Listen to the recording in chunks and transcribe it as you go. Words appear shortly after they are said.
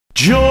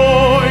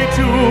Joy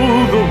to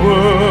the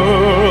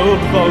world,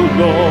 the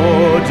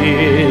Lord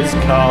is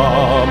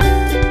come.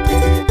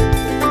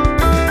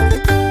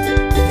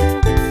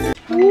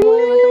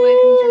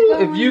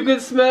 If you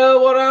could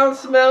smell what I'm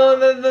smelling,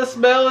 then the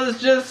smell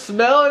is just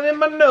smelling in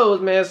my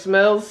nose, man. It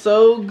smells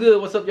so good.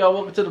 What's up, y'all?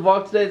 Welcome to the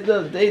vlog today. It's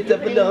another day,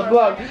 another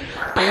vlog.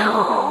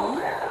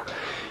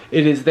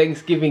 It is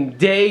Thanksgiving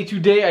Day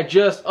today. I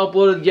just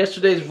uploaded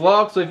yesterday's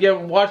vlog, so if you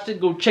haven't watched it,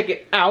 go check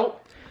it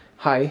out.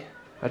 Hi,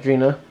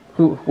 Adrina.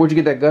 Where'd you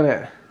get that gun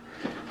at?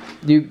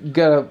 You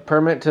got a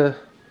permit to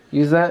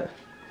use that?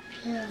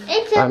 Yeah.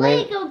 It's a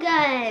Lego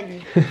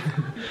gun.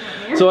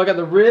 So I got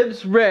the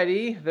ribs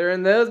ready. They're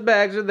in those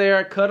bags right there.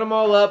 I cut them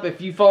all up.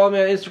 If you follow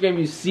me on Instagram,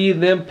 you see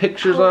them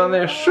pictures on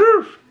there.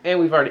 Sure.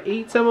 And we've already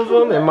ate some of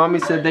them, and Mommy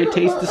said they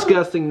taste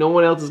disgusting. No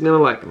one else is gonna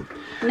like them.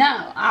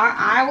 No,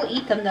 I will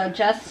eat them though,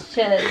 just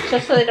so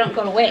they don't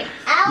go to waste.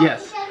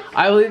 Yes,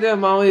 I will eat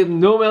them, Mommy.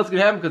 No one else can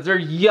have them because they're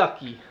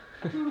yucky.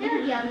 They're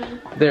yummy.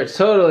 They're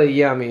totally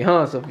yummy,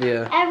 huh,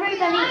 Sophia?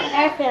 Everybody in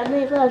our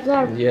family loves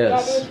our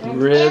yes,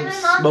 ribs,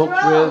 smoked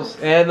ribs,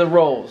 and the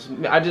rolls.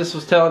 I just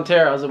was telling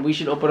Tara, I was like, we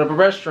should open up a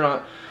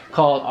restaurant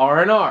called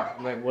R&R.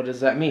 I'm like, what does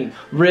that mean?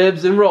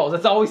 Ribs and rolls.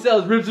 That's all we sell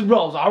is ribs and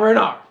rolls,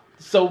 R&R.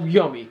 So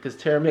yummy, because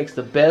Tara makes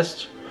the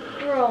best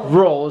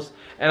rolls,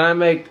 and I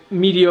make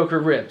mediocre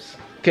ribs.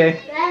 Okay?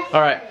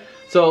 All right.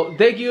 So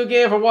thank you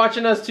again for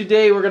watching us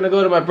today. We're gonna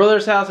go to my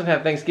brother's house and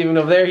have Thanksgiving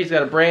over there. He's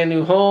got a brand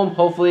new home.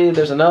 Hopefully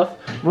there's enough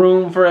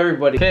room for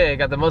everybody. Okay, I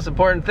got the most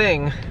important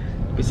thing.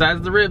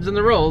 Besides the ribs and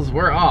the rolls,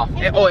 we're off.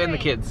 Oh, and the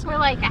kids. We're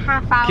like a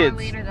half hour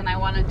later than I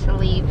wanted to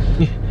leave.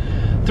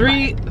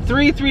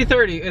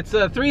 3:30. It's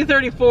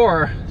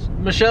 3:34.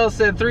 Michelle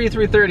said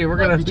 3:30. We're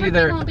gonna be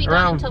there won't be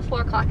around done until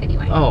 4 o'clock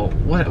anyway. Oh,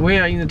 what? We're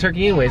not eating the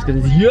turkey anyways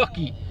because it's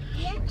yucky.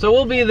 So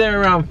we'll be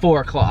there around 4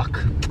 o'clock.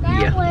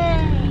 Yeah.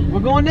 We're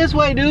going this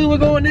way, dude. We're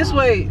going this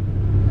way.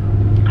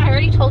 I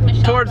already told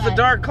Michelle. Towards the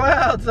dark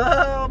clouds.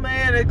 Oh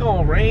man, it's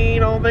gonna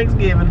rain on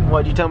Thanksgiving.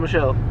 What'd you tell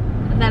Michelle?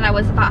 And then I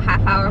was about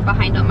half hour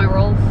behind on my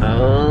rolls.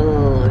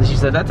 Oh, and she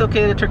said that's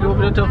okay. The turkey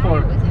won't be until 4.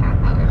 I was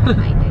half hour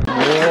behind it.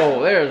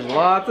 Whoa, there's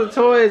lots of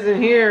toys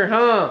in here,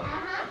 huh?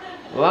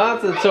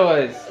 Lots of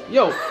toys.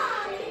 Yo,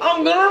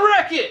 I'm gonna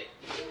wreck it.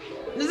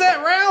 Is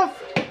that Ralph?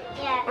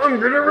 Yeah. I'm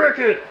gonna wreck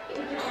it.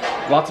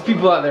 Lots of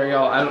people out there,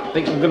 y'all. I don't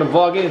think I'm gonna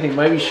vlog anything.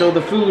 Maybe show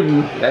the food,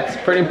 and that's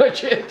pretty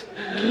much it.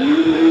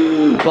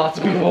 Lots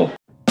of people.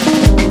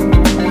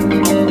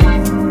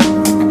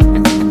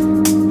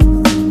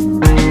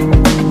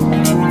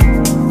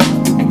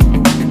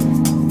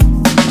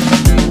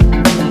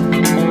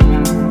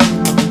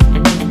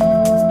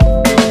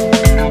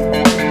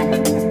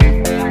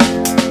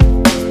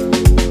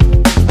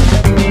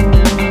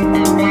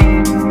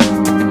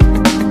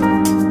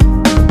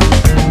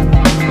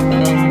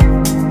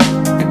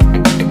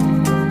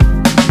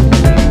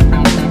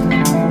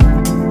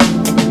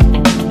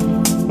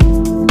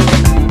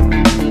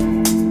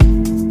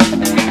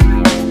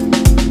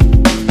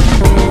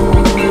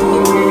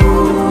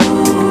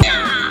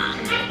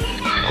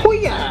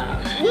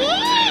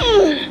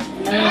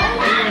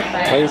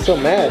 Why are you so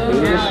mad,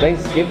 dude? It's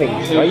Thanksgiving.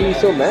 Why are you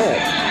so mad?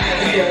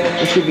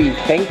 You should be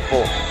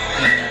thankful.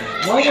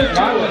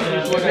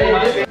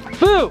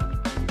 Boo!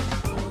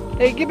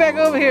 Hey, get back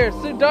over here.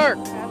 It's too dark.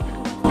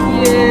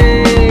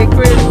 Yay!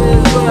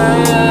 Christmas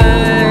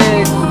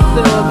lights!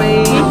 So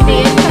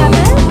amazing!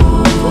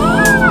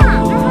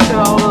 Look at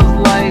all those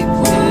lights,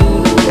 dude.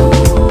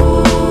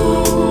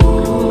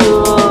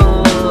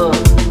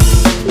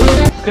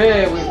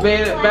 Okay, we've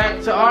made it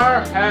back to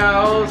our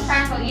house.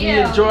 We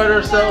enjoyed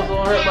ourselves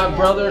over at my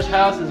brother's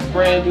house, his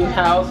brand new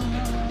house.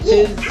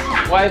 His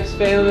wife's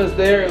family was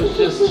there. It was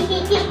just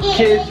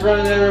kids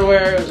running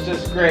everywhere. It was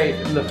just great.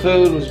 And the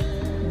food was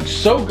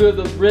so good.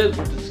 Those ribs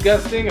were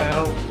disgusting. I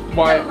don't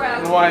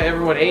know why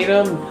everyone ate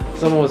them.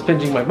 Someone was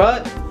pinching my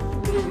butt.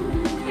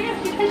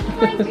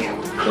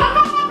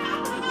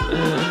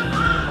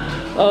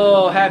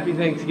 Oh, happy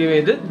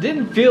Thanksgiving. It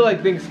didn't feel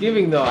like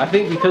Thanksgiving though. I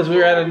think because we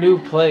were at a new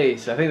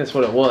place. I think that's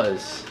what it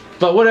was.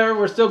 But whatever,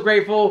 we're still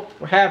grateful.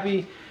 We're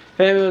happy.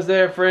 Family was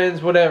there,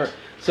 friends, whatever.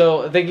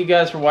 So thank you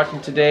guys for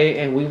watching today,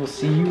 and we will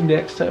see you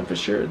next time for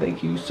sure.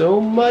 Thank you so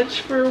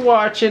much for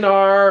watching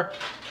our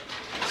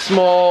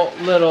small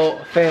little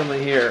family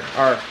here.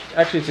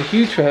 Actually, it's a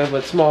huge family,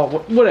 but small,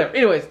 whatever.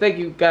 Anyways, thank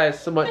you guys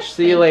so much.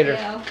 See you later.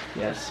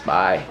 Yes,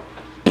 bye.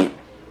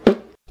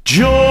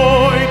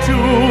 Joy to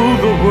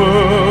the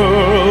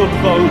world,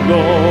 the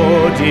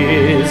Lord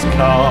is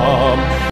come.